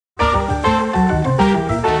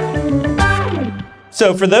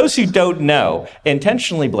So for those who don't know,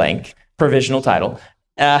 Intentionally Blank, provisional title,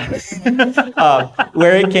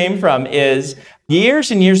 where it came from is years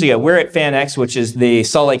and years ago, we're at FanX, which is the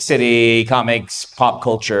Salt Lake City comics pop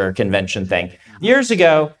culture convention thing. Years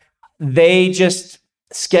ago, they just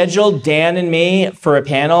scheduled Dan and me for a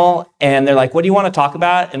panel, and they're like, what do you want to talk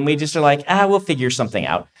about? And we just are like, we'll figure something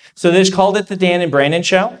out. So they just called it the Dan and Brandon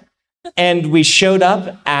Show. And we showed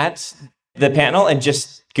up at the panel and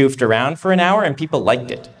just goofed around for an hour, and people liked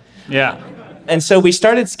it. Yeah. And so we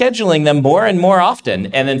started scheduling them more and more often.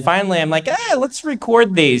 And then finally I'm like, let's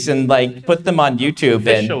record these and like put them on YouTube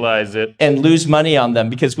and lose money on them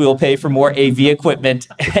because we will pay for more AV equipment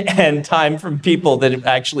and time from people that it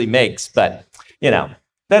actually makes. But,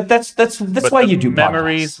 that's why you do podcasts.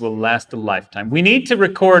 Memories will last a lifetime. We need to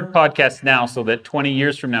record podcasts now so that 20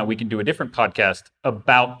 years from now we can do a different podcast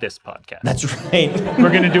about this podcast. That's right. We're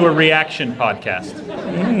going to do a reaction podcast.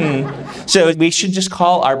 So we should just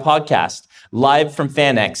call our podcast Live from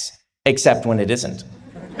FanX, except when it isn't.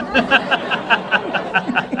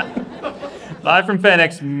 Live from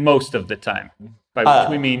FanX most of the time, by which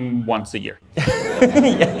we mean once a year.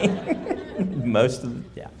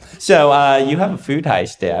 Yeah. So you have a food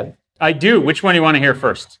heist, Dad. I do. Which one do you want to hear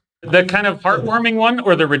first? The kind of heartwarming one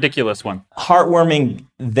or the ridiculous one? Heartwarming,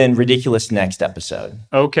 then ridiculous next episode.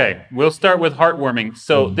 Okay, we'll start with heartwarming.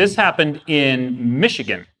 So this happened in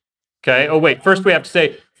Michigan. Okay. Oh, wait. First we have to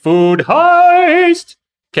say, food heist.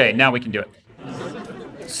 Okay, now we can do it.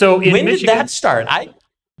 So in when Michigan, did that start?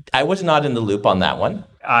 I was not in the loop on that one.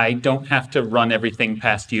 I don't have to run everything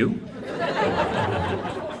past you.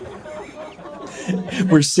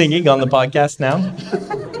 We're singing on the podcast now.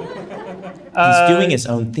 He's doing his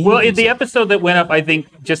own theme. Well, in the episode that went up, I think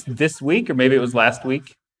just this week, or maybe it was last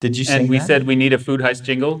week. Did you sing And we that? said we need a food heist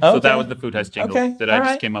jingle. Okay. So that was the food heist jingle that I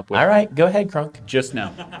just came up with. All right, go ahead, Crunk. Just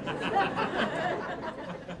now.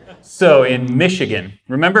 So in Michigan,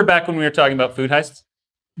 remember back when we were talking about food heists?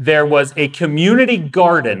 There was a community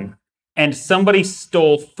garden and somebody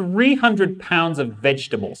stole 300 pounds of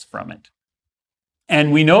vegetables from it.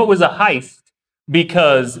 And we know it was a heist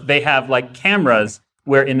because they have like cameras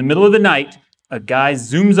where in the middle of the night, a guy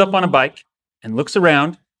zooms up on a bike and looks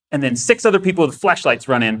around, and then 6 other people with flashlights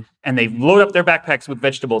run in and they load up their backpacks with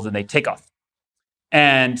vegetables and they take off.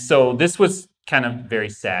 And so this was kind of very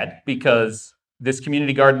sad because this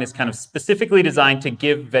community garden is kind of specifically designed to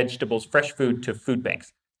give vegetables, fresh food to food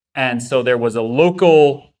banks. And so there was a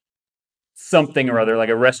local something or other, like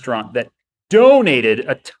a restaurant, that donated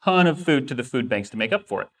a ton of food to the food banks to make up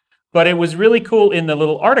for it. But it was really cool in the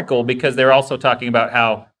little article because they're also talking about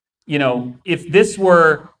how, if this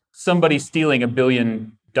were somebody stealing $1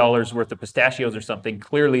 billion worth of pistachios or something,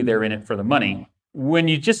 clearly they're in it for the money. When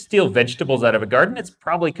you just steal vegetables out of a garden, it's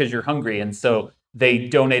probably because you're hungry. And so they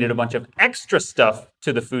donated a bunch of extra stuff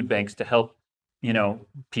to the food banks to help,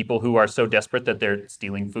 people who are so desperate that they're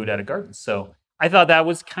stealing food out of gardens. So I thought that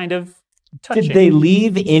was kind of touching. Did they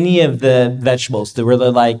leave any of the vegetables that were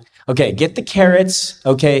like, okay, get the carrots,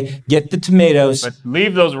 okay, get the tomatoes. But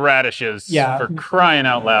leave those radishes for crying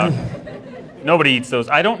out loud. Nobody eats those.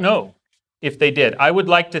 I don't know if they did. I would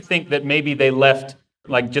like to think that maybe they left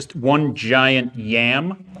like just one giant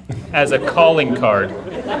yam as a calling card,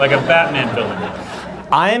 like a Batman villain.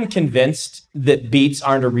 I am convinced that beets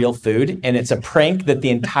aren't a real food, and it's a prank that the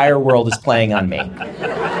entire world is playing on me,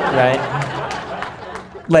 right?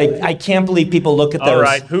 Like, I can't believe people look at those. All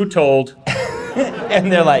right, who told?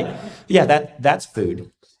 And they're like, yeah, that's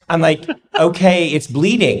food. I'm like, okay, it's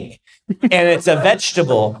bleeding, and it's a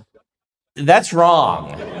vegetable. That's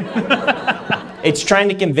wrong. It's trying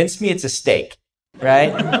to convince me it's a steak,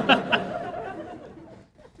 right?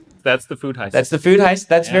 That's the food heist. That's the food heist.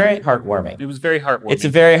 That's very heartwarming. It was very heartwarming. It's a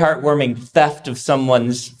very heartwarming theft of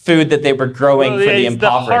someone's food that they were growing for the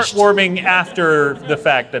impoverished. The heartwarming after the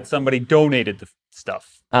fact that somebody donated the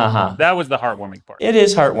stuff. That was the heartwarming part. It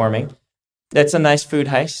is heartwarming. That's a nice food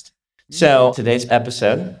heist. So today's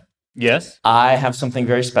episode. Yes. I have something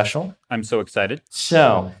very special. I'm so excited.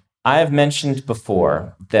 So I have mentioned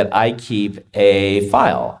before that I keep a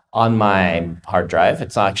file on my hard drive.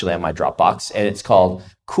 It's actually on my Dropbox, and it's called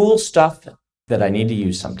Cool Stuff That I Need to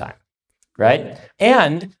Use Sometime, right?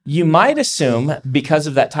 And you might assume, because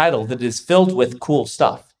of that title, that it is filled with cool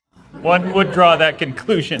stuff. One would draw that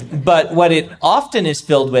conclusion. But what it often is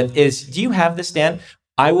filled with is, do you have this, Dan?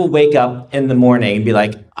 I will wake up in the morning and be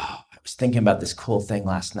like, oh, I was thinking about this cool thing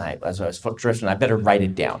last night as I was drifting. I better write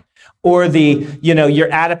it down. Or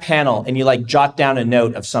you're at a panel and you like jot down a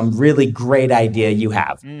note of some really great idea you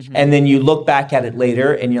have. Mm-hmm. And then you look back at it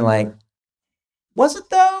later and you're like, was it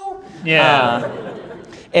though? Yeah.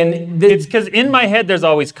 And It's because in my head, there's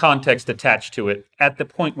always context attached to it at the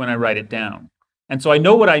point when I write it down. And so I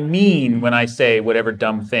know what I mean when I say whatever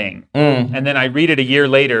dumb thing. And then I read it a year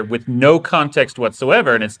later with no context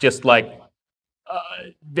whatsoever. And it's just like,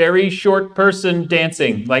 very short person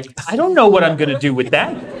dancing. Like, I don't know what I'm going to do with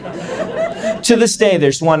that. to this day,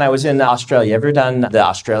 there's one. I was in Australia. Ever done the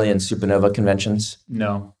Australian Supernova conventions?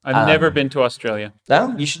 No, I've never been to Australia.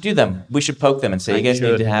 No, you should do them. We should poke them and say, you guys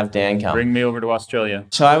need to have Dan come. Bring me over to Australia.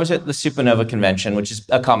 So I was at the Supernova convention, which is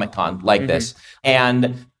a Comic-Con like this.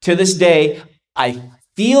 And to this day, I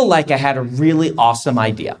feel like I had a really awesome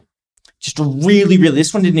idea. Just a really,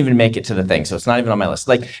 this one didn't even make it to the thing, so it's not even on my list.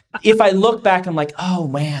 Like, if I look back, I'm like, oh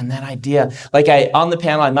man, that idea. Like, on the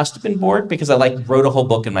panel, I must have been bored because I wrote a whole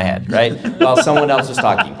book in my head, right? While someone else was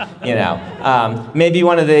talking, Maybe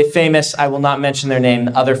one of the famous, I will not mention their name,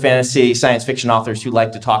 other fantasy science fiction authors who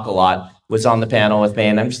like to talk a lot was on the panel with me,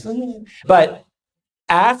 and I'm just, but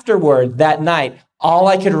afterward, that night, all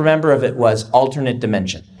I could remember of it was alternate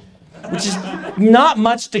dimension, which is not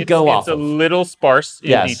much to go off of. It's a little sparse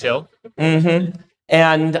in detail.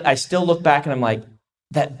 And I still look back and I'm like,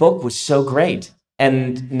 that book was so great.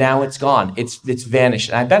 And now it's gone. It's vanished.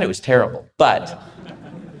 And I bet it was terrible. But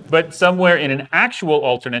somewhere in an actual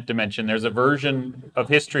alternate dimension, there's a version of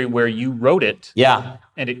history where you wrote it. Yeah.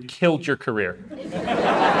 And it killed your career.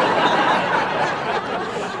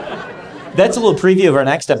 That's a little preview of our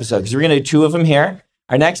next episode because we're going to do 2 of them here.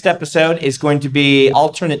 Our next episode is going to be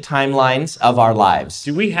alternate timelines of our lives.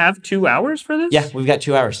 Do we have 2 hours for this? Yeah, we've got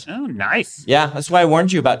 2 hours. Oh, nice. Yeah, that's why I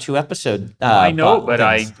warned you about 2 episodes. I know, but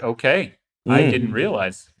I didn't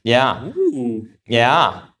realize. Yeah. Ooh.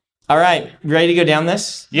 Yeah. All right, you ready to go down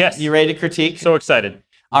this? Yes. You ready to critique? So excited.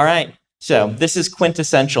 All right, so this is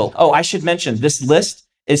quintessential. Oh, I should mention, this list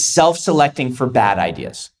is self-selecting for bad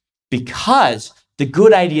ideas because the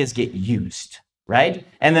good ideas get used. Right?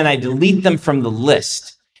 And then I delete them from the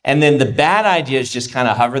list. And then the bad ideas just kind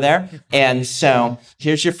of hover there. And so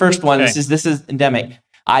here's your first one. Okay. This is endemic.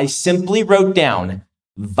 I simply wrote down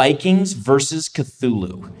Vikings versus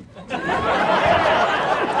Cthulhu.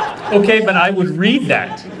 Okay, but I would read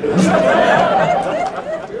that.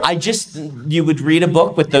 You would read a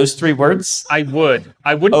book with those 3 words? I would.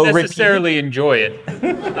 I wouldn't necessarily enjoy it.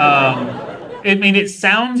 It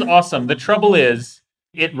sounds awesome. The trouble is,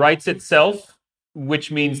 it writes itself.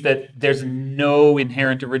 Which means that there's no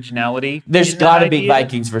inherent originality. There's got to be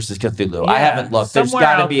Vikings versus Cthulhu. Yeah, I haven't looked. There's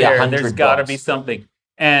got to be 100 There's got to be something.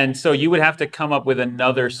 And so you would have to come up with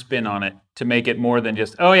another spin on it to make it more than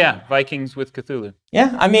just, Vikings with Cthulhu.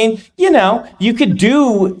 Yeah, I mean, you could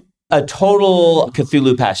do a total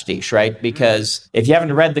Cthulhu pastiche, right? Because if you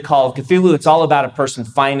haven't read The Call of Cthulhu, it's all about a person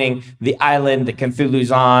finding the island that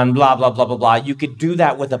Cthulhu's on, blah, blah, blah, blah, blah. You could do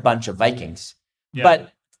that with a bunch of Vikings. Yeah.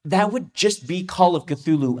 But that would just be Call of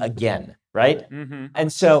Cthulhu again, right? Mm-hmm.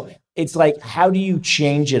 And so it's like, how do you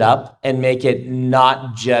change it up and make it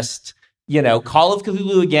not just, Call of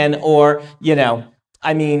Cthulhu again, or,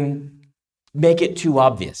 make it too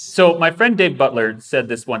obvious? So my friend Dave Butler said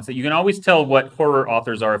this once, that you can always tell what horror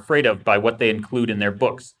authors are afraid of by what they include in their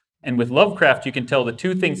books. And with Lovecraft, you can tell the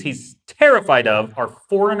 2 things he's terrified of are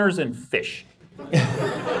foreigners and fish.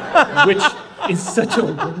 Which is such a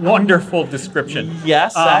wonderful description.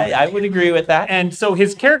 Yes, I would agree with that. And so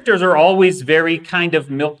his characters are always very kind of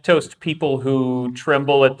milquetoast people who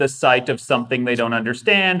tremble at the sight of something they don't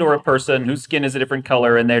understand, or a person whose skin is a different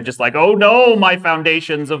color, and they're just like, oh no, my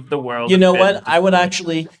foundations of the world. You know what? I would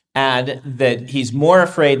actually add that he's more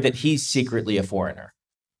afraid that he's secretly a foreigner.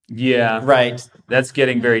 Yeah. Right. That's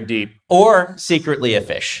getting very deep. Or secretly a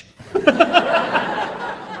fish.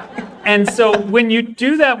 And so when you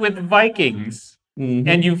do that with Vikings,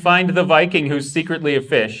 and you find the Viking who's secretly a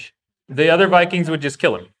fish, the other Vikings would just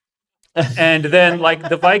kill him. And then,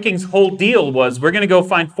 the Vikings' whole deal was, we're going to go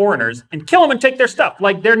find foreigners and kill them and take their stuff.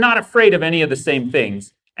 They're not afraid of any of the same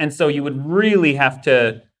things. And so you would really have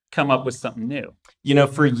to come up with something new.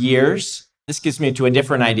 For years, this gets me to a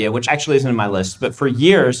different idea, which actually isn't in my list, but for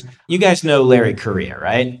years, you guys know Larry Correia,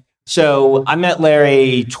 right? So I met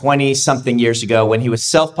Larry 20-something years ago when he was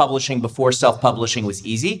self-publishing before self-publishing was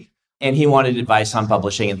easy, and he wanted advice on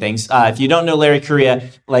publishing and things. If you don't know Larry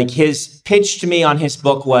Correia, his pitch to me on his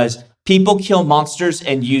book was, people kill monsters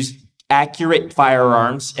and use accurate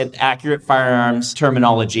firearms and accurate firearms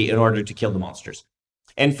terminology in order to kill the monsters.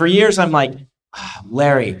 And for years, I'm like,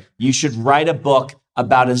 Larry, you should write a book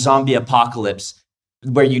about a zombie apocalypse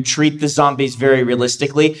where you treat the zombies very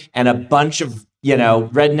realistically and a bunch of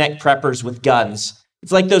redneck preppers with guns.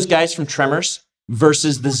 It's like those guys from Tremors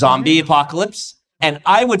versus the zombie apocalypse. And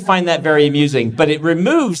I would find that very amusing, but it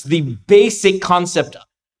removes the basic concept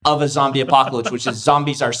of a zombie apocalypse, which is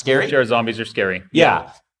zombies are scary. Sure, zombies are scary.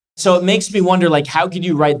 Yeah. So it makes me wonder, like, how could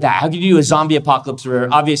you write that? How could you do a zombie apocalypse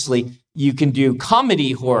where obviously you can do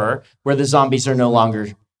comedy horror where the zombies are no longer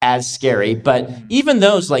as scary, but even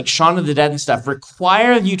those like Shaun of the Dead and stuff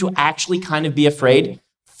require you to actually kind of be afraid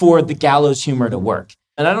for the gallows humor to work.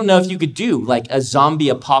 And I don't know if you could do like a zombie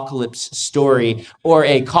apocalypse story or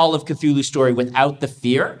a Call of Cthulhu story without the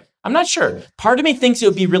fear. I'm not sure. Part of me thinks it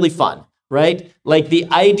would be really fun, right? Like the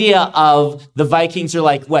idea of the Vikings are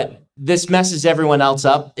like, what? This messes everyone else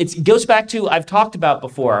up. It goes back to, I've talked about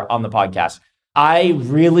before on the podcast. I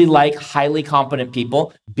really like highly competent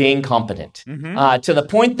people being competent to the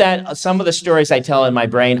point that some of the stories I tell in my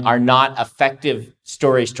brain are not effective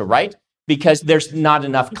stories to write because there's not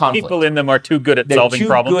enough conflict. People in them are too good at solving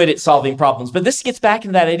problems. They're too good at solving problems. But this gets back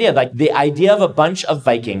into that idea, like the idea of a bunch of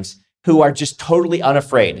Vikings who are just totally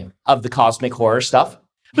unafraid of the cosmic horror stuff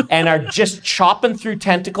and are just chopping through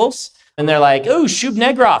tentacles. And they're like, oh, Shub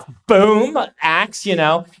Negroff, boom, axe,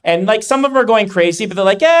 And like some of them are going crazy, but they're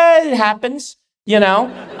like, it happens, that's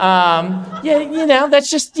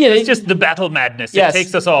just, It's just the battle madness. Yes. It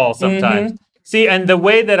takes us all sometimes. See, and the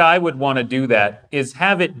way that I would want to do that is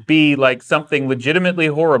have it be like something legitimately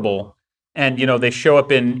horrible. And, they show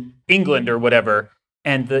up in England or whatever.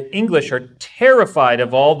 And the English are terrified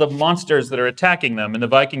of all the monsters that are attacking them. And the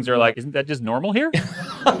Vikings are like, isn't that just normal here?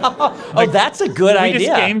 That's a good idea. We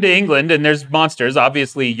just came to England and there's monsters.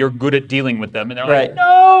 Obviously, you're good at dealing with them. And they're like,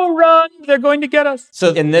 no, run. They're going to get us.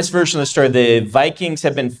 So in this version of the story, the Vikings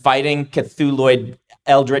have been fighting Cthulhuid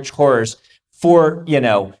eldritch horrors for,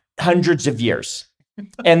 hundreds of years.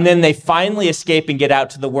 And then they finally escape and get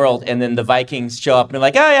out to the world. And then the Vikings show up and they're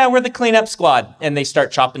like, oh, yeah, we're the cleanup squad. And they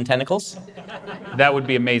start chopping tentacles. That would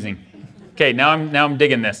be amazing. Okay, now I'm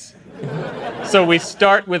digging this. So we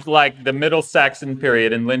start with like the Middle Saxon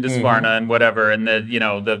period and Lindisfarne and whatever. And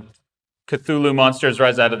the Cthulhu monsters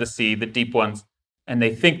rise out of the sea, the deep ones. And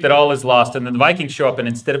they think that all is lost. And then the Vikings show up and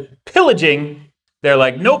instead of pillaging, they're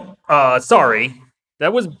like, nope, sorry.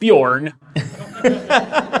 That was Bjorn.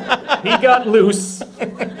 He got loose.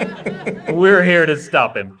 We're here to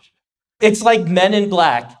stop him. It's like Men in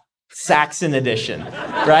Black, Saxon edition,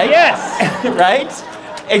 right? Yes! Right?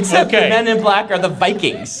 Except the Men in Black are the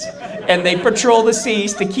Vikings. And they patrol the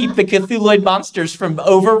seas to keep the Cthulhuid monsters from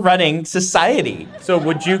overrunning society. So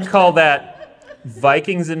would you call that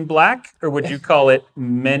Vikings in Black? Or would you call it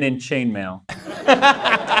Men in Chainmail?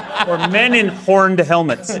 Or Men in Horned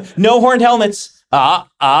Helmets? No horned helmets.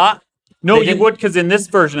 No, you would, because in this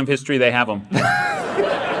version of history, they have them.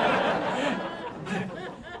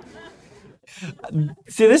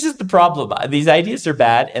 See, this is the problem. These ideas are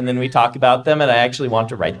bad, and then we talk about them, and I actually want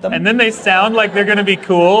to write them. And then they sound like they're going to be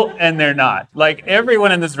cool, and they're not. Like,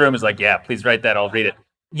 everyone in this room is like, yeah, please write that, I'll read it.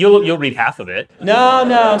 You'll read half of it.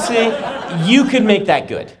 No, see, you could make that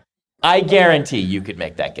good. I guarantee you could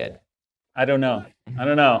make that good. I don't know.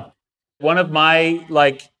 One of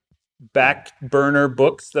my, back burner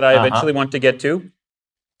books that I eventually want to get to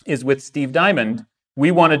is with Steve Diamond. We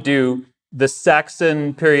want to do the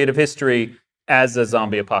Saxon period of history as a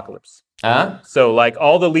zombie apocalypse. So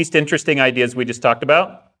all the least interesting ideas we just talked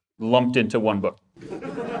about lumped into one book.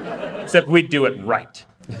 Except we'd do it right.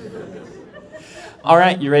 All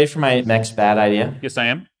right, you ready for my next bad idea? Yes, I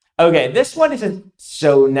am. Okay, this one isn't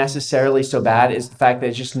so necessarily so bad is the fact that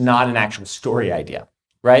it's just not an actual story idea.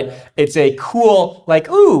 Right? It's a cool,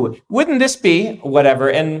 ooh, wouldn't this be whatever?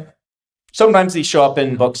 And sometimes these show up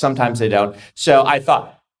in books, sometimes they don't. So I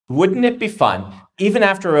thought, wouldn't it be fun? Even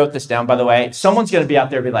after I wrote this down, by the way, someone's going to be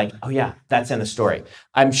out there and be like, oh yeah, that's in the story.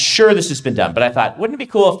 I'm sure this has been done, but I thought, wouldn't it be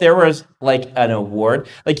cool if there was an award?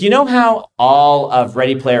 How all of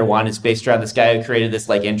Ready Player One is based around this guy who created this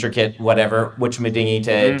intricate whatever,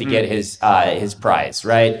 whatchamajingy to get his prize,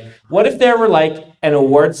 right? What if there were an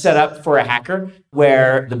award set up for a hacker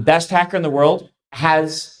where the best hacker in the world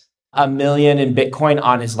has $1 million in Bitcoin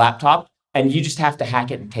on his laptop and you just have to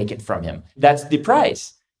hack it and take it from him? That's the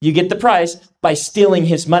prize. You get the prize by stealing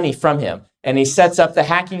his money from him. And he sets up the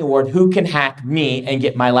hacking award. Who can hack me and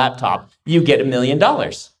get my laptop? You get $1 million.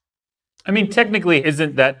 I mean, technically,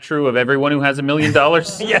 isn't that true of everyone who has $1 million?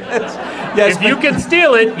 Yes. If you can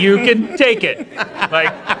steal it, you can take it.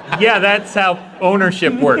 That's how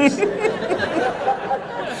ownership works.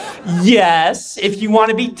 Yes, if you want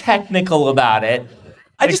to be technical about it.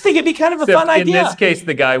 I just think it'd be kind of a fun idea. In this case,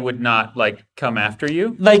 the guy would not come after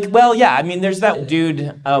you. There's that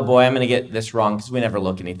dude. Oh boy, I'm going to get this wrong because we never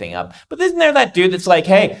look anything up. But isn't there that dude that's like,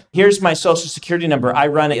 hey, here's my social security number. I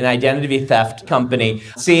run an identity theft company.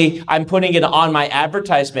 See, I'm putting it on my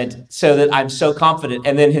advertisement so that I'm so confident.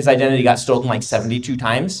 And then his identity got stolen 72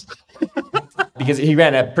 times. Because he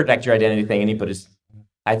ran a protect your identity thing, and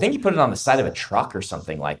I think he put it on the side of a truck or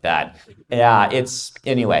something like that. Yeah,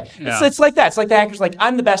 anyway. Yeah. It's like that. It's like the hacker's like,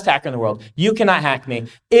 I'm the best hacker in the world. You cannot hack me.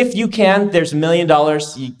 If you can, there's $1 million.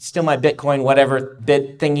 You steal my Bitcoin, whatever,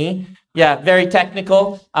 bit thingy. Yeah, very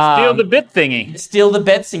technical. Steal the bit thingy. Steal the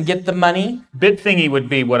bits and get the money. Bit thingy would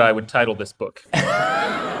be what I would title this book.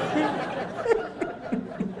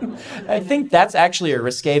 I think that's actually a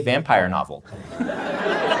risque vampire novel.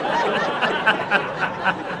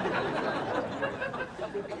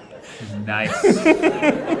 Nice.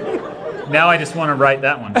 Now I just want to write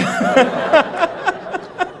that one.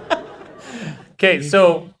 Okay,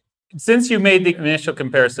 so since you made the initial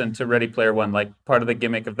comparison to Ready Player One, like part of the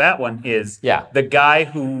gimmick of that one is the guy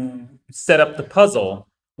who set up the puzzle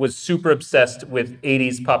was super obsessed with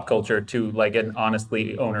 80s pop culture to like an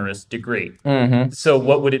honestly onerous degree. Mm-hmm. So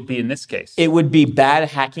what would it be in this case? It would be bad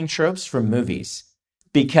hacking tropes from movies,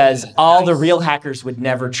 because all the real hackers would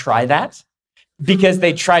never try that, because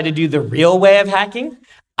they try to do the real way of hacking.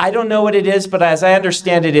 I don't know what it is, but as I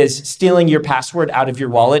understand it is stealing your password out of your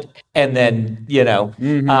wallet and then,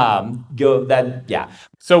 go that, yeah.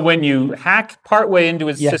 So when you hack partway into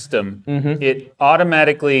his system, it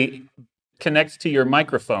automatically connects to your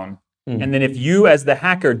microphone. And then if you, as the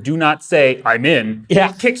hacker, do not say, I'm in,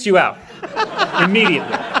 it kicks you out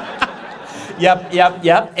immediately.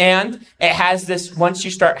 Yep. And it has this, once you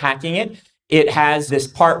start hacking it, it has this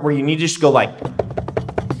part where you need to just go like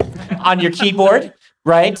on your keyboard,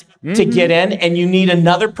 right, to get in. And you need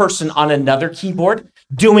another person on another keyboard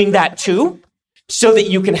doing that too, so that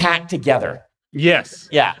you can hack together. Yes.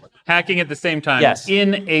 Yeah. Hacking at the same time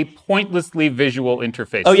in a pointlessly visual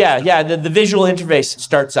interface. Oh, yeah. The visual interface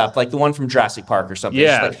starts up, like the one from Jurassic Park or something.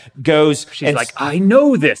 Yeah. Just like goes. She's like, I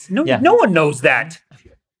know this. No one knows that.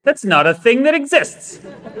 That's not a thing that exists.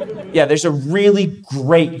 Yeah, there's a really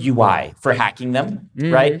great UI for hacking them,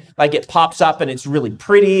 right? Like it pops up and it's really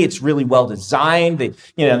pretty. It's really well designed.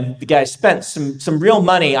 The guy spent some real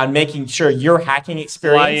money on making sure your hacking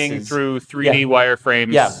experience flying through 3D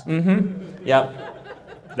wireframes. Yeah. Mm-hmm.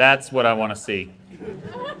 Yep. That's what I want to see.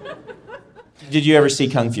 Did you ever see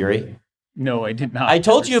Kung Fury? No, I did not. I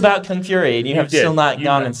told you about Kung Fury, and you have still not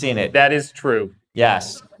gone and seen it. That is true.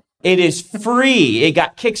 Yes. It is free. It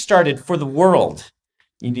got kickstarted for the world.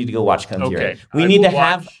 You need to go watch Kung Fury. We need to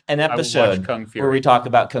have an episode where we talk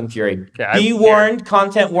about Kung Fury. Okay, be warned,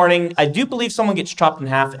 content warning. I do believe someone gets chopped in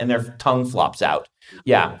half and their tongue flops out.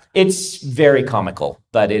 Yeah, it's very comical,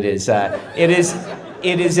 but it's a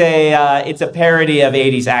parody of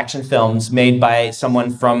 80s action films made by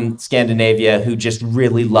someone from Scandinavia who just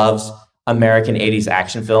really loves American 80s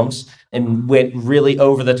action films and went really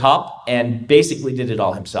over the top and basically did it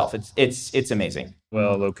all himself. It's amazing.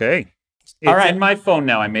 Well, okay. It's in my phone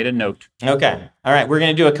now. I made a note. Okay. All right. We're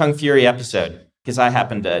going to do a Kung Fury episode because I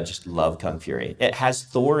happen to just love Kung Fury. It has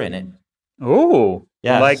Thor in it. Oh.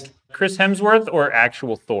 Yes. Like Chris Hemsworth or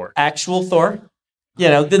actual Thor? Actual Thor.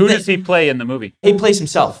 Who does he play in the movie? He plays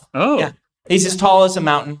himself. Oh. Yeah. He's as tall as a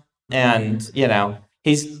mountain. And,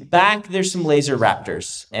 he's back. There's some laser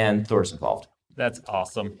raptors and Thor's involved. That's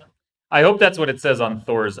awesome. I hope that's what it says on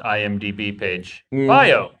Thor's IMDb page.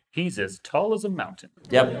 Bio. He's as tall as a mountain.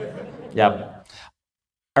 Yep.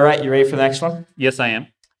 All right. You ready for the next one? Yes, I am.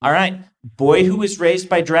 All right. Boy who was raised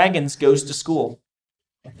by dragons goes to school.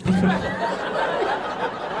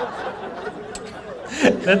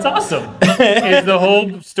 That's awesome. Is the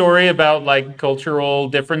whole story about like cultural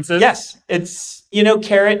differences? Yes. It's,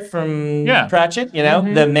 Carrot from Pratchett,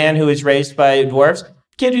 the man who was raised by dwarves.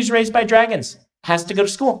 Kid who's raised by dragons has to go to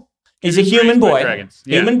school. He's a human boy.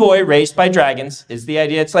 Human boy raised by dragons is the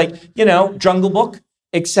idea. It's like, Jungle Book,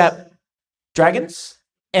 except dragons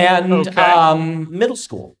and middle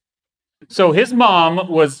school. So his mom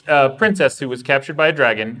was a princess who was captured by a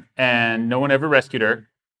dragon and no one ever rescued her.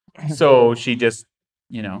 So she just,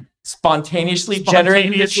 spontaneously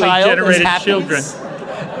generated a child. Children.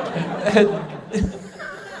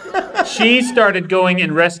 She started going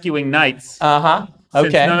and rescuing knights.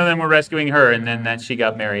 Since none of them were rescuing her, and then she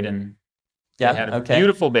got married and had a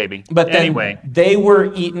beautiful baby. But anyway, they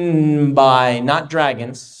were eaten by not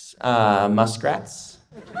dragons, muskrats.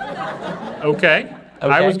 Okay.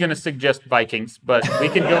 I was going to suggest Vikings, but we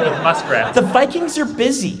can go with muskrats. The Vikings are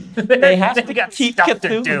busy. They have to keep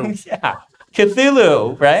Cthulhu. Yeah,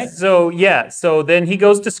 Cthulhu, right? So then he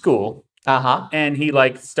goes to school, and he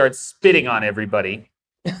starts spitting on everybody.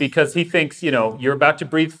 Because he thinks, you're about to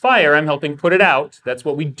breathe fire. I'm helping put it out. That's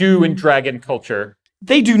what we do in dragon culture.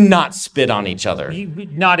 They do not spit on each other.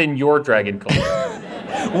 Not in your dragon culture.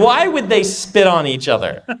 Why would they spit on each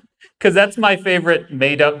other? Because that's my favorite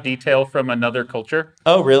made-up detail from another culture.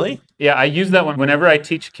 Oh, really? Yeah, I use that one whenever I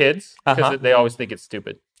teach kids because Uh-huh. they always think it's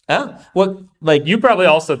stupid. Oh, well, like You probably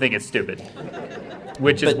also think it's stupid,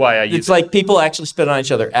 which is why I use it's like people actually spit on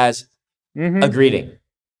each other as a greeting.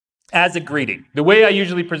 as a greeting. The way I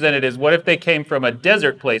usually present it is, what if they came from a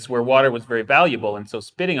desert place where water was very valuable, and so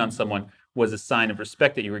spitting on someone was a sign of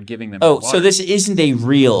respect that you were giving them Oh, water. so this isn't a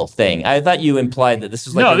real thing. I thought you implied that this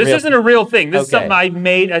is like No, a this real... isn't a real thing. This is Okay. something I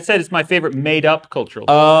made. I said it's my favorite made-up cultural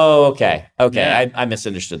thing. Oh, okay. Okay. Yeah. I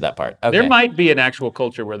misunderstood that part. Okay. There might be an actual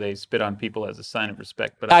culture where they spit on people as a sign of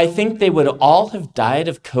respect, but I think they would all have died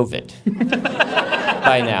of COVID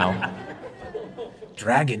by now.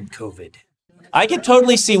 Dragon COVID I could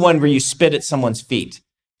totally see one where you spit at someone's feet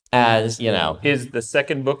as, is the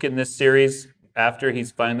second book in this series. After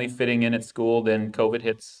he's finally fitting in at school, then COVID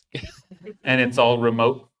hits, and it's all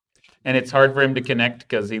remote, and it's hard for him to connect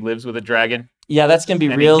because he lives with a dragon. Yeah, that's going to be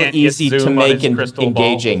And he real can't get easy to Zoom on make his crystal ball.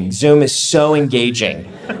 engaging. Zoom is so engaging.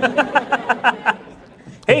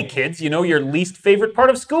 Hey kids, you know your least favorite part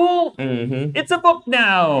of school? Mm-hmm. It's a book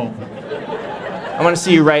now. I want to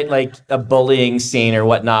see you write like a bullying scene or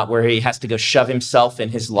whatnot where he has to go shove himself in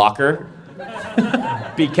his locker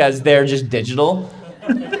because they're just digital.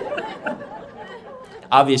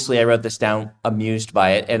 Obviously, I wrote this down amused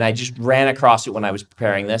by it, and I just ran across it when I was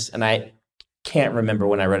preparing this, and I can't remember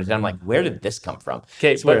when I wrote it down. I'm like, where did this come from?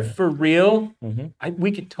 Okay, It's where- but for real,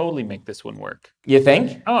 we could totally make this one work. You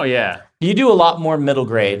think? Oh yeah. You do a lot more middle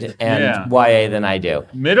grade and Yeah. YA than I do.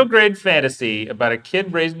 Middle grade fantasy about a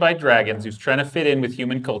kid raised by dragons who's trying to fit in with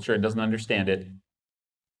human culture and doesn't understand it.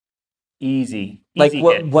 Easy. Like, Easy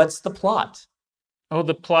hit. what's the plot? Oh,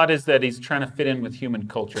 the plot is that he's trying to fit in with human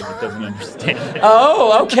culture but doesn't understand it.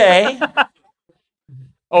 Oh, okay.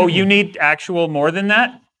 Oh, you need actual more than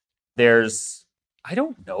that? There's, I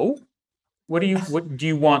don't know. What do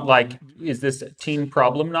you want? Like, is this a teen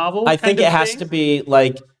problem novel? I think kind it of has thing? to be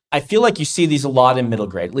like, I feel like you see these a lot in middle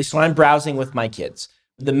grade, at least when I'm browsing with my kids.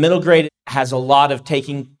 The middle grade has a lot of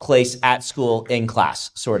taking place at school in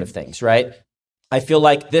class sort of things, right? I feel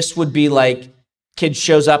like this would be like kid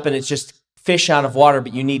shows up and it's just fish out of water,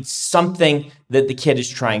 but you need something that the kid is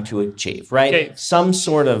trying to achieve, right? Okay. Some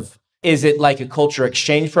sort of, is it like a culture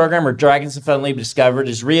exchange program where dragons have suddenly discovered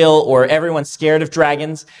is real, or everyone's scared of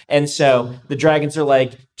dragons and so the dragons are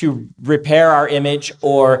like to repair our image,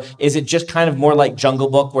 or is it just kind of more like Jungle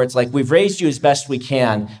Book where it's like we've raised you as best we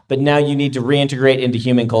can, but now you need to reintegrate into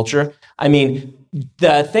human culture? I mean,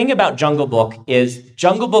 the thing about Jungle Book is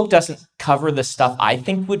Jungle Book doesn't cover the stuff I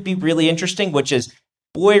think would be really interesting, which is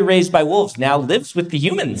boy raised by wolves now lives with the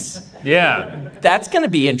humans. Yeah. That's going to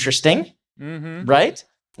be interesting, right?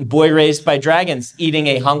 Boy raised by dragons eating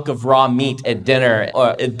a hunk of raw meat at dinner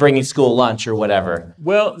or bringing school lunch or whatever.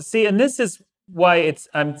 Well, see, and this is why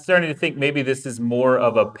I'm starting to think maybe this is more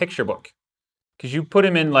of a picture book. Because you put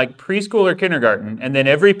him in like preschool or kindergarten, and then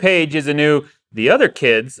every page is a new, the other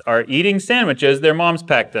kids are eating sandwiches their moms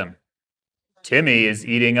packed them. Timmy is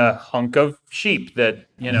eating a hunk of sheep that,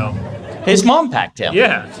 His mom packed him.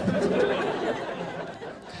 yeah.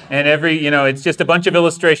 And it's just a bunch of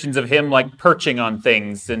illustrations of him like perching on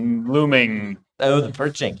things and looming. Oh, the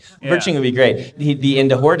perching. Yeah. Perching would be great. He'd be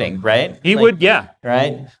into hoarding, right? He Like, would, yeah.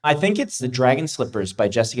 right? I think it's the Dragon Slippers by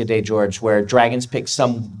Jessica Day George, where dragons pick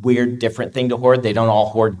some weird different thing to hoard. They don't all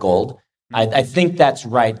hoard gold. I think that's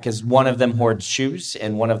right, because one of them hoards shoes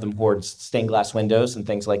and one of them hoards stained glass windows and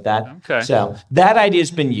things like that. Okay. So that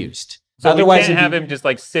idea's been used. So Otherwise, we can't have it'd him just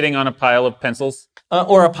like sitting on a pile of pencils be-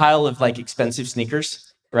 or a pile of like expensive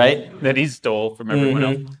sneakers, right? that he stole from everyone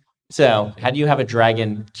else. So how do you have a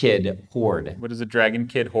dragon kid hoard? What does a dragon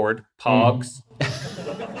kid hoard? Pogs.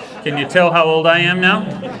 Can you tell how old I am now?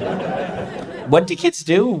 What do kids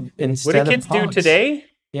do instead What do kids of do pogs? today?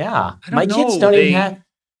 Yeah, don't my kids know. don't They even have.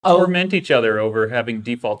 Oh, Torment each other over having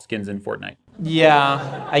default skins in Fortnite.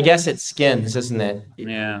 yeah. I guess it's skins, isn't it?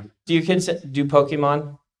 Yeah. Do your kids do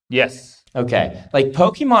Pokemon? Yes. Okay. Like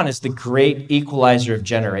Pokemon is the great equalizer of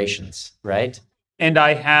generations, right? And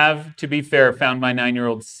I have, to be fair, found my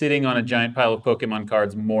 9-year-old sitting on a giant pile of Pokemon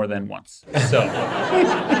cards more than once. So,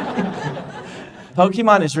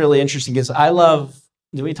 Pokemon is really interesting because I love.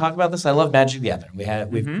 Did we talk about this? I love Magic the Gathering.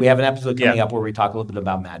 We have an episode coming Yeah. up where we talk a little bit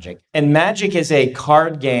about Magic. And Magic is a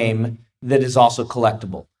card game that is also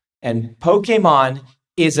collectible. And Pokemon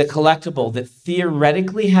is a collectible that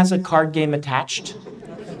theoretically has a card game attached.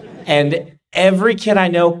 And every kid I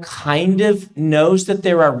know kind of knows that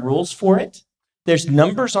there are rules for it. There's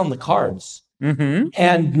numbers on the cards.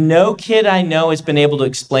 And no kid I know has been able to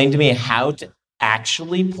explain to me how to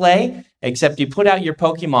actually play, except you put out your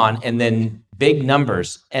Pokemon and then big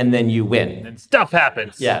numbers, and then you win. And stuff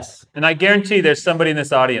happens. Yes. And I guarantee there's somebody in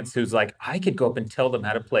this audience who's like, I could go up and tell them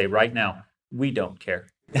how to play right now. We don't care.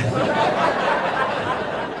 No.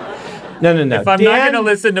 If I'm not going to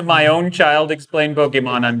listen to my own child explain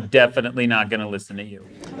Pokemon, I'm definitely not going to listen to you.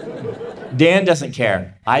 Dan doesn't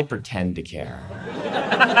care. I pretend to care.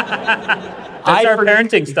 That's our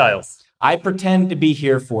parenting styles. I pretend to be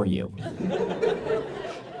here for you.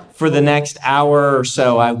 For the next hour or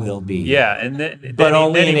so, I will be. Yeah, and but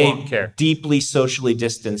only then in won't care. Deeply socially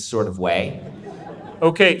distanced sort of way.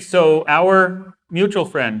 Okay, so our mutual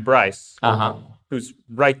friend, Bryce, who's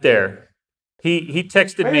right there, he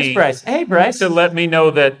texted me Bryce? Hey, Bryce. to let me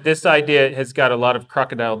know that this idea has got a lot of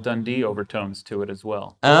Crocodile Dundee overtones to it as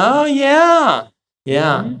well. Oh, yeah.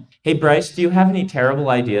 Yeah. Mm-hmm. Hey, Bryce, do you have any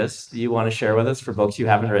terrible ideas that you want to share with us for books you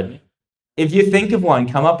haven't written? If you think of one,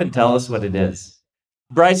 come up and tell us what it is.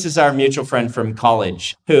 Bryce is our mutual friend from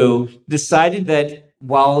college who decided that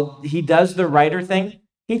while he does the writer thing,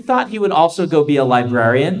 he thought he would also go be a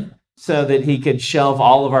librarian so that he could shelve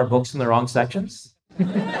all of our books in the wrong sections.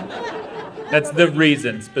 That's the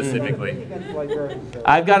reason specifically.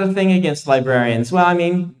 I've got a thing against librarians. Well, I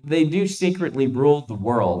mean, they do secretly rule the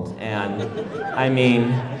world. And I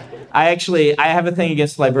mean, I have a thing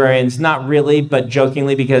against librarians, not really, but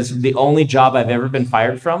jokingly, because the only job I've ever been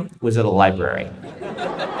fired from was at a library.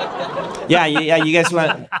 Yeah, you guys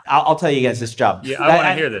want, I'll tell you guys this job. Yeah, I want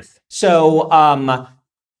to hear this. So,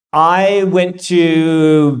 I went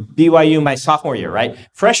to BYU my sophomore year, right?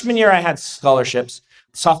 Freshman year, I had scholarships.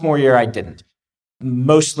 Sophomore year, I didn't.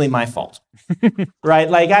 Mostly my fault, right?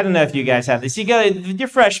 Like, I don't know if you guys have this. You go your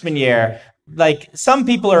freshman year, like some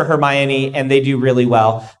people are Hermione and they do really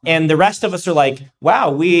well. And the rest of us are like,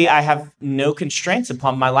 wow, I have no constraints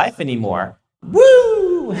upon my life anymore.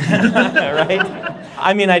 Woo! Right?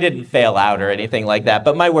 I mean, I didn't fail out or anything like that,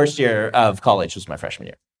 but my worst year of college was my freshman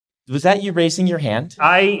year. Was that you raising your hand?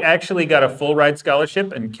 I actually got a full ride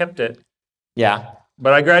scholarship and kept it. Yeah.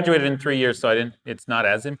 But I graduated in 3 years, so it's not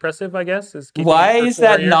as impressive, I guess. Why is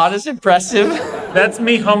that not as impressive? That's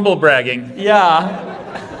me humble bragging.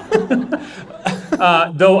 Yeah.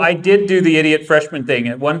 Though I did do the idiot freshman thing.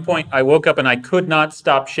 At one point, I woke up and I could not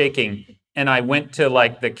stop shaking. And I went to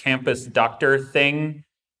like the campus doctor thing.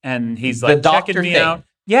 And he's like checking me out.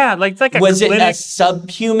 Yeah, like it's like a clinic. Was it a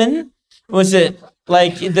subhuman? Was it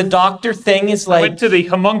like the doctor thing is like... I went to the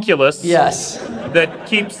homunculus. Yes. That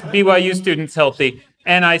keeps BYU students healthy.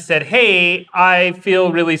 And I said, hey, I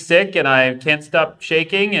feel really sick and I can't stop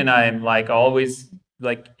shaking and I'm like always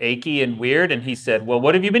like achy and weird. And he said, well,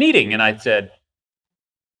 what have you been eating? And I said,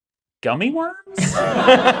 gummy worms?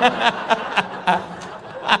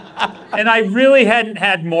 And I really hadn't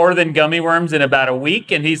had more than gummy worms in about a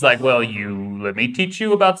week. And he's like, well, let me teach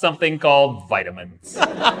you about something called vitamins.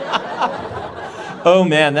 Oh,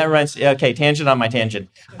 man, that runs... Okay, tangent on my tangent.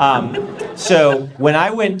 So when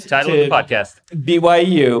I went Title of the podcast.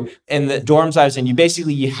 BYU, in the dorms I was in,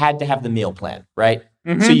 you had to have the meal plan, right?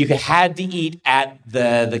 Mm-hmm. So you had to eat at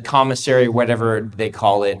the commissary, whatever they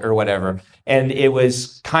call it, or whatever. And it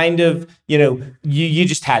was kind of, you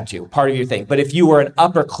just had to, part of your thing. But if you were an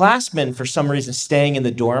upperclassman, for some reason, staying in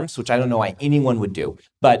the dorms, which I don't know why anyone would do,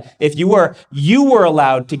 but if you were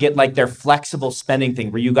allowed to get like their flexible spending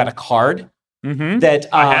thing where you got a card. Mm-hmm. That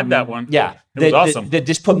I had that one. Yeah, it was awesome. That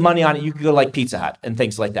just put money on it. You could go to like Pizza Hut and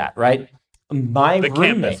things like that, right? The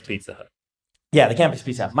campus Pizza Hut. Yeah, the campus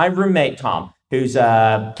Pizza Hut. My roommate Tom, who's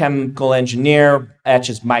a chemical engineer,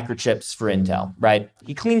 etches microchips for Intel. Right?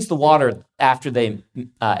 He cleans the water after they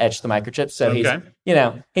etch the microchips. So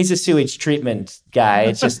he's a sewage treatment guy.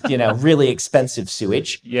 It's just really expensive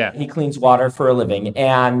sewage. Yeah. He cleans water for a living,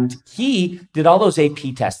 and he did all those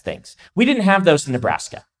AP test things. We didn't have those in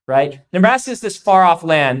Nebraska. Right? Nebraska is this far-off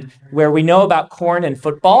land where we know about corn and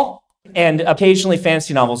football and occasionally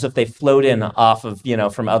fantasy novels if they float in off of,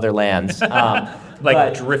 from other lands.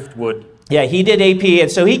 Like driftwood. Yeah, he did AP.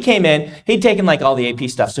 And so he came in, he'd taken like all the AP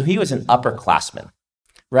stuff. So he was an upperclassman,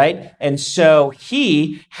 right? And so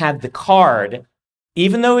he had the card,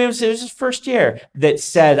 even though it was his first year, that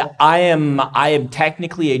said, I am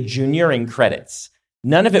technically a junior in credits.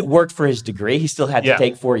 None of it worked for his degree. He still had to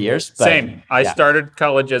take 4 years. But, same. I started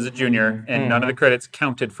college as a junior, and none of the credits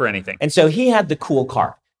counted for anything. And so he had the cool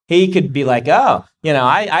card. He could be like, oh,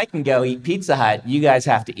 I can go eat Pizza Hut. You guys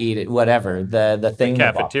have to eat it, whatever, the thing. The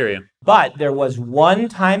cafeteria. But there was one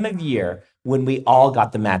time of year when we all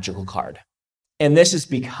got the magical card. And this is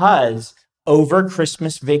because over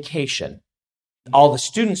Christmas vacation, all the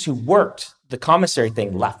students who worked the commissary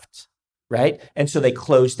thing left. Right? And so they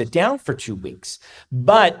closed it down for 2 weeks.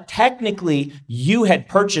 But technically, you had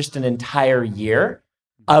purchased an entire year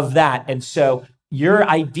of that. And so your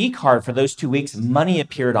ID card for those 2 weeks, money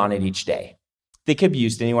appeared on it each day. They could be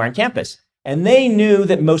used anywhere on campus. And they knew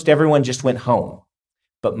that most everyone just went home.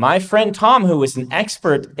 But my friend Tom, who was an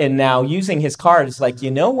expert in now using his card, is like,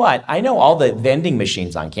 you know what? I know all the vending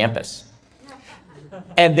machines on campus.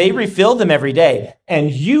 And they refill them every day.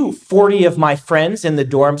 And 40 of my friends in the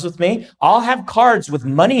dorms with me, all have cards with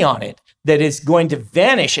money on it that is going to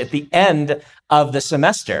vanish at the end of the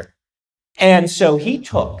semester. And so he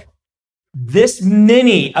took this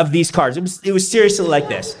many of these cards. It was seriously like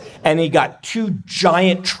this. And he got 2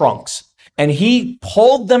 giant trunks. And he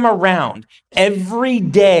pulled them around every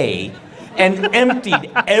day and emptied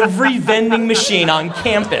every vending machine on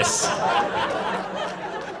campus.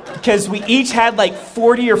 Because we each had like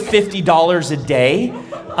 $40 or $50 a day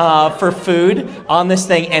for food on this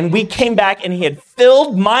thing. And we came back and he had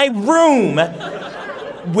filled my room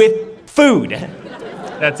with food.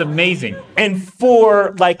 That's amazing. And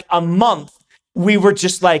for like a month, we were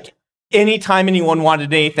just like, anytime anyone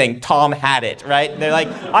wanted anything, Tom had it, right? They're like,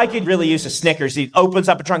 I could really use a Snickers. He opens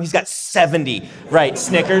up a trunk. He's got 70, right,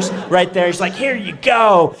 Snickers right there. He's like, here you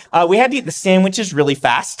go. We had to eat the sandwiches really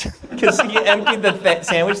fast because you emptied the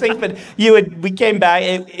sandwich things. But we came back.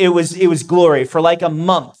 It was glory for like a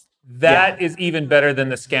month. That is even better than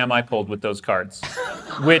the scam I pulled with those cards,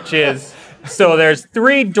 which is... So there's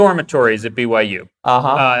 3 dormitories at BYU.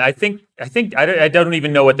 I don't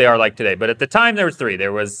even know what they are like today, but at the time there was 3.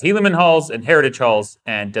 There was Helaman Halls and Heritage Halls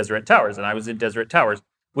and Deseret Towers, and I was in Deseret Towers,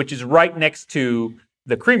 which is right next to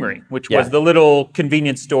the Creamery, which was the little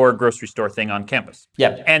convenience store, grocery store thing on campus.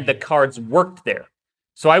 Yep. And the cards worked there.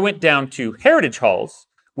 So I went down to Heritage Halls,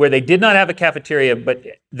 where they did not have a cafeteria, but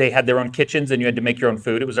they had their own kitchens and you had to make your own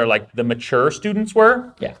food. It was like the mature students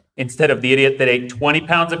were, instead of the idiot that ate 20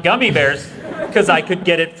 pounds of gummy bears because I could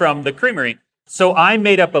get it from the Creamery. So I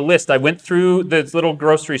made up a list. I went through this little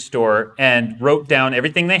grocery store and wrote down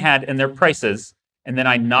everything they had and their prices. And then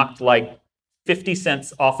I knocked like 50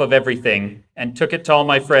 cents off of everything and took it to all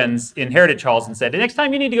my friends in Heritage Halls and said, next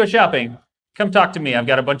time you need to go shopping, come talk to me. I've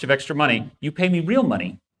got a bunch of extra money. You pay me real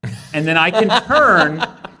money. And then I can turn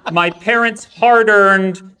my parents'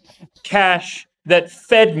 hard-earned cash that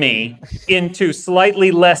fed me into slightly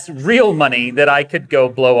less real money that I could go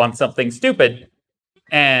blow on something stupid.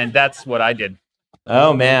 And that's what I did.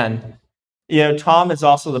 Oh, man. Tom is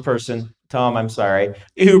also the person,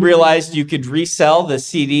 who realized you could resell the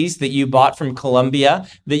CDs that you bought from Columbia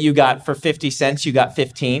that you got for 50 cents. You got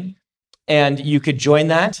 15. And you could join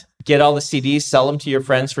that, get all the CDs, sell them to your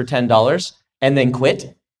friends for $10, and then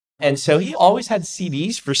quit. And so he always had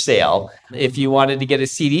CDs for sale if you wanted to get a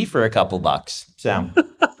CD for a couple bucks. So,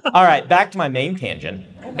 all right, back to my main tangent.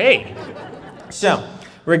 Hey. So,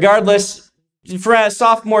 regardless, for a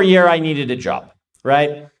sophomore year, I needed a job,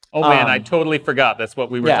 right? Oh, man, I totally forgot. That's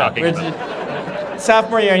what we were talking about.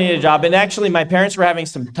 Sophomore year, I needed a job. And actually, my parents were having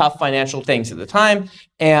some tough financial things at the time.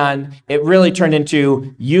 And it really turned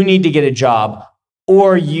into, you need to get a job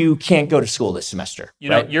or you can't go to school this semester.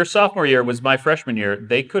 Your sophomore year was my freshman year.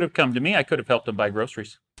 They could have come to me. I could have helped them buy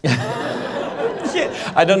groceries.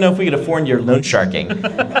 I don't know if we could afford your loan sharking.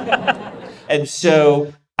 And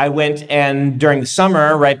so I went, and during the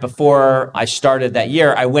summer, right before I started that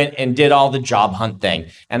year, I went and did all the job hunt thing.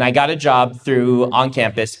 And I got a job on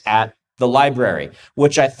campus at the library,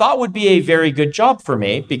 which I thought would be a very good job for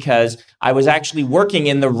me because I was actually working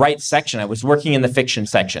in the right section. I was working in the fiction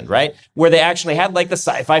section, right? Where they actually had like the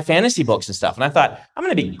sci-fi fantasy books and stuff. And I thought, I'm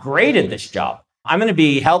going to be great at this job. I'm going to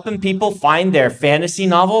be helping people find their fantasy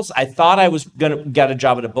novels. I thought I was going to get a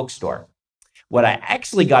job at a bookstore. What I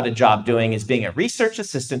actually got a job doing is being a research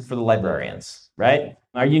assistant for the librarians, right?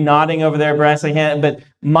 Are you nodding over there, Bryce? I can't. But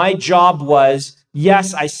my job was,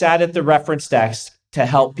 yes, I sat at the reference desk to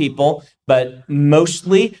help people, but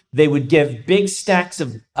mostly they would give big stacks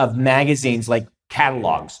of magazines like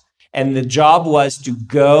catalogs. And the job was to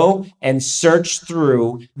go and search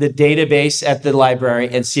through the database at the library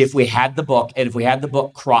and see if we had the book. And if we had the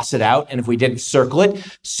book, cross it out. And if we didn't, circle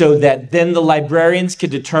it so that then the librarians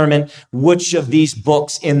could determine which of these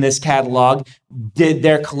books in this catalog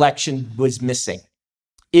their collection was missing.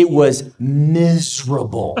 It was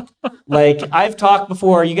miserable. Like I've talked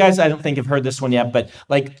before, you guys, I don't think have heard this one yet, but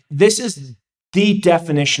like this is the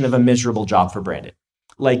definition of a miserable job for Brandon.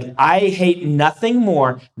 Like I hate nothing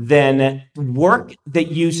more than work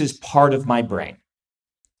that uses part of my brain.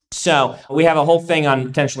 So we have a whole thing on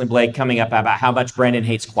Intentionally Blake coming up about how much Brandon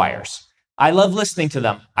hates choirs. I love listening to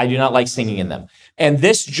them. I do not like singing in them. And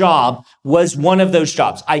this job was one of those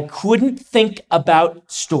jobs. I couldn't think about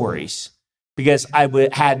stories because I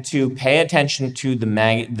had to pay attention to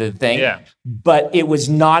the thing, but it was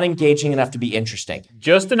not engaging enough to be interesting.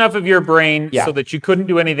 Just enough of your brain so that you couldn't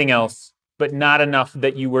do anything else, but not enough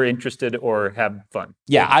that you were interested or have fun.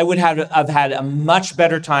 Yeah, I would have had a much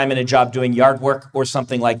better time in a job doing yard work or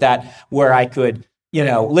something like that, where I could,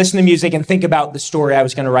 listen to music and think about the story I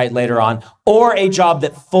was going to write later on, or a job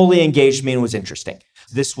that fully engaged me and was interesting.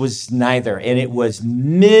 This was neither, and it was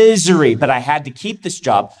misery, but I had to keep this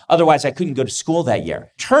job. Otherwise, I couldn't go to school that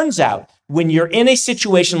year. Turns out, when you're in a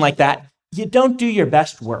situation like that, you don't do your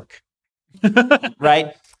best work,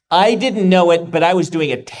 right? I didn't know it, but I was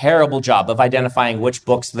doing a terrible job of identifying which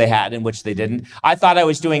books they had and which they didn't. I thought I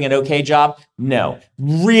was doing an okay job. No,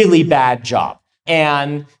 really bad job.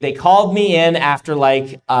 And they called me in after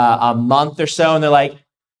like a month or so, and they're like,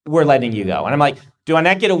 we're letting you go. And I'm like, do I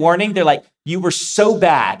not get a warning? They're like, you were so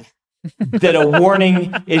bad that a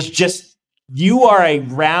warning is just, you are a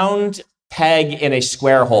round peg in a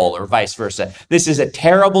square hole, or vice versa. This is a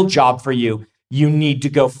terrible job for you. You need to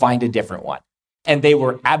go find a different one. And they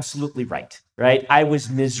were absolutely right? I was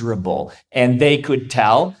miserable, and they could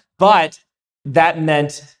tell, but that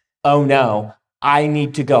meant, oh no, I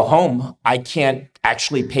need to go home. I can't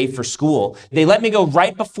actually pay for school. They let me go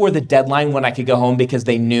right before the deadline when I could go home because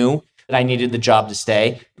they knew that I needed the job to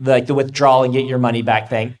stay, like the withdrawal and get your money back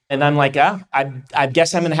thing. And I'm like, I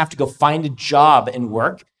guess I'm going to have to go find a job and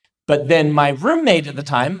work. But then my roommate at the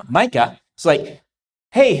time, Micah, was like,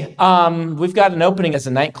 hey, we've got an opening as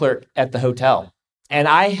a night clerk at the hotel. And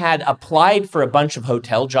I had applied for a bunch of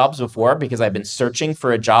hotel jobs before because I'd been searching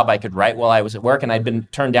for a job I could write while I was at work, and I'd been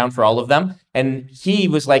turned down for all of them. And he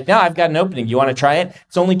was like, no, I've got an opening. You want to try it?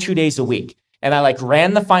 It's only 2 days a week. And I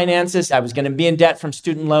ran the finances. I was going to be in debt from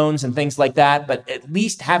student loans and things like that. But at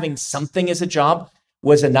least having something as a job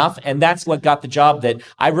was enough. And that's what got the job. That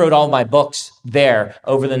I wrote all my books there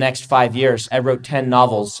over the next 5 years. I wrote 10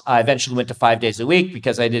 novels. I eventually went to 5 days a week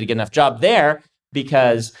because I did a good enough job there,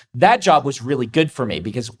 because that job was really good for me,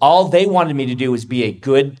 because all they wanted me to do was be a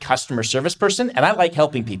good customer service person. And I like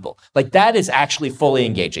helping people. Like, that is actually fully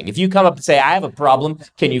engaging. If you come up and say, I have a problem,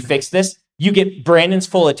 can you fix this? You get Brandon's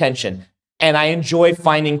full attention. And I enjoy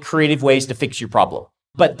finding creative ways to fix your problem.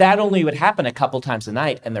 But that only would happen a couple times a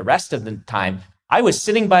night. And the rest of the time, I was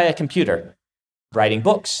sitting by a computer writing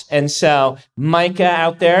books. And so Micah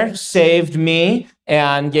out there saved me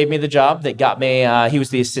and gave me the job that got me. He was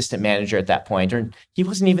the assistant manager at that point, or he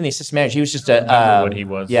wasn't even the assistant manager. He was just what he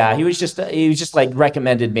was. Yeah, he was just like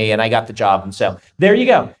recommended me, and I got the job. And so there you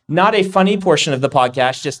go. Not a funny portion of the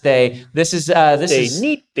podcast. Just this is a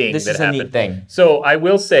neat thing. So I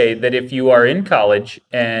will say that if you are in college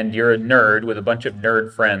and you're a nerd with a bunch of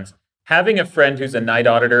nerd friends, having a friend who's a night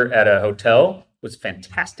auditor at a hotel was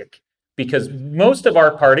fantastic. Because most of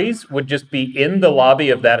our parties would just be in the lobby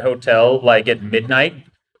of that hotel, like at midnight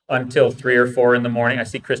until 3 or 4 in the morning. I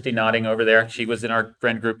see Christy nodding over there. She was in our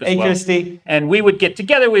friend group as well. Hey, Christy. And we would get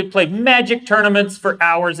together. We'd play magic tournaments for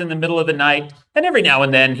hours in the middle of the night. And every now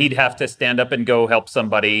and then he'd have to stand up and go help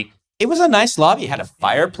somebody. It was a nice lobby. It had a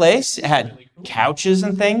fireplace. It had couches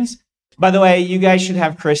and things. By the way, you guys should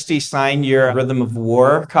have Christy sign your Rhythm of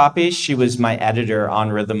War copies. She was my editor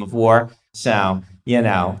on Rhythm of War. So,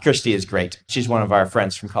 Christy is great. She's one of our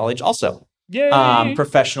friends from college also. Yay!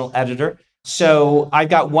 Professional editor. So I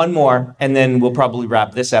got one more, and then we'll probably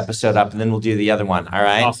wrap this episode up, and then we'll do the other one. All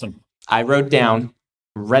right? Awesome. I wrote down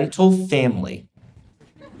rental family.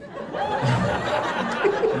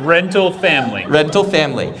 Rental family. Rental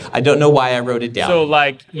family. I don't know why I wrote it down. So,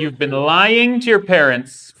 like, you've been lying to your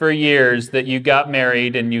parents for years that you got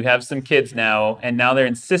married and you have some kids now, and now they're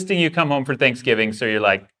insisting you come home for Thanksgiving, so you're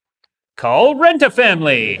like, call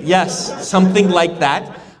Rent-A-Family. Yes, something like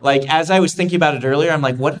that. Like, as I was thinking about it earlier, I'm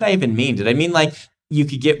like, what did I even mean? Did I mean like you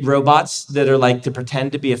could get robots that are like to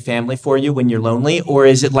pretend to be a family for you when you're lonely? Or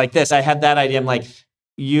is it like this? I had that idea. I'm like,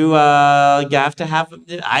 you have to have,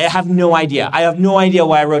 I have no idea. I have no idea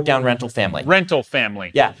why I wrote down rental family. Rental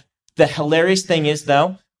family. Yeah. The hilarious thing is,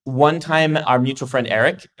 though, one time our mutual friend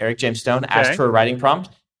Eric James Stone, asked for a writing prompt.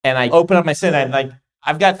 And I opened up my site and I'm like,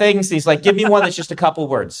 I've got things. He's like, give me one that's just a couple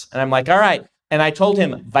words. And I'm like, all right. And I told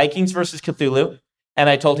him Vikings versus Cthulhu. And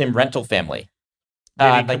I told him rental family.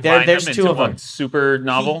 There's two of them. Super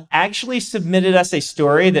novel. He actually submitted us a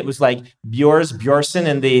story that was like Bjorsen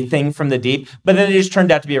and the Thing from the Deep. But then it just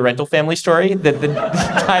turned out to be a rental family story. The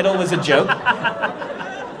title was a joke.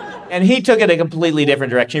 And he took it a completely different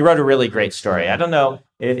direction. He wrote a really great story. I don't know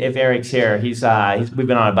if Eric's here. We've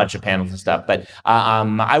been on a bunch of panels and stuff, but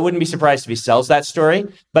I wouldn't be surprised if he sells that story.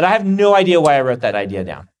 But I have no idea why I wrote that idea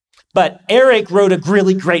down. But Eric wrote a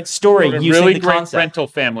really great story using the concept. Rental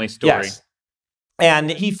family story. Yes.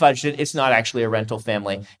 And he fudged it. It's not actually a rental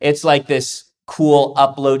family. It's like this cool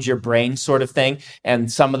upload your brain sort of thing.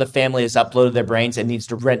 And some of the family has uploaded their brains and needs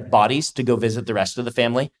to rent bodies to go visit the rest of the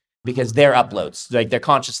family because their uploads, like their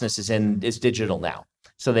consciousness is digital now.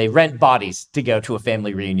 So they rent bodies to go to a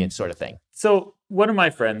family reunion sort of thing. So one of my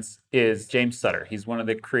friends is James Sutter. He's one of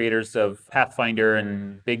the creators of Pathfinder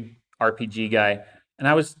and big RPG guy. And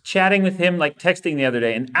I was chatting with him, like texting the other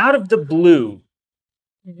day, and out of the blue,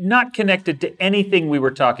 not connected to anything we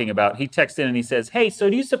were talking about, he texts in and he says, hey, so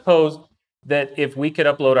do you suppose that if we could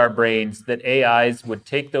upload our brains, that AIs would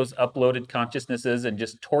take those uploaded consciousnesses and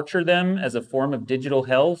just torture them as a form of digital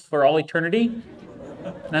hell for all eternity?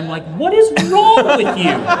 And I'm like, what is wrong with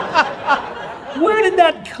you? Where did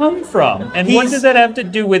that come from? And what does that have to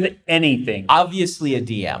do with anything? Obviously a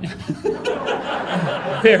DM.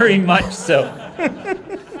 Very much so.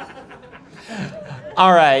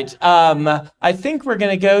 All right. I think we're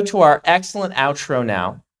going to go to our excellent outro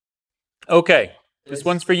now. Okay. This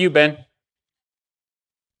one's for you, Ben.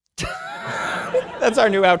 That's our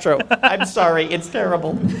new outro. I'm sorry. It's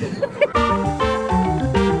terrible.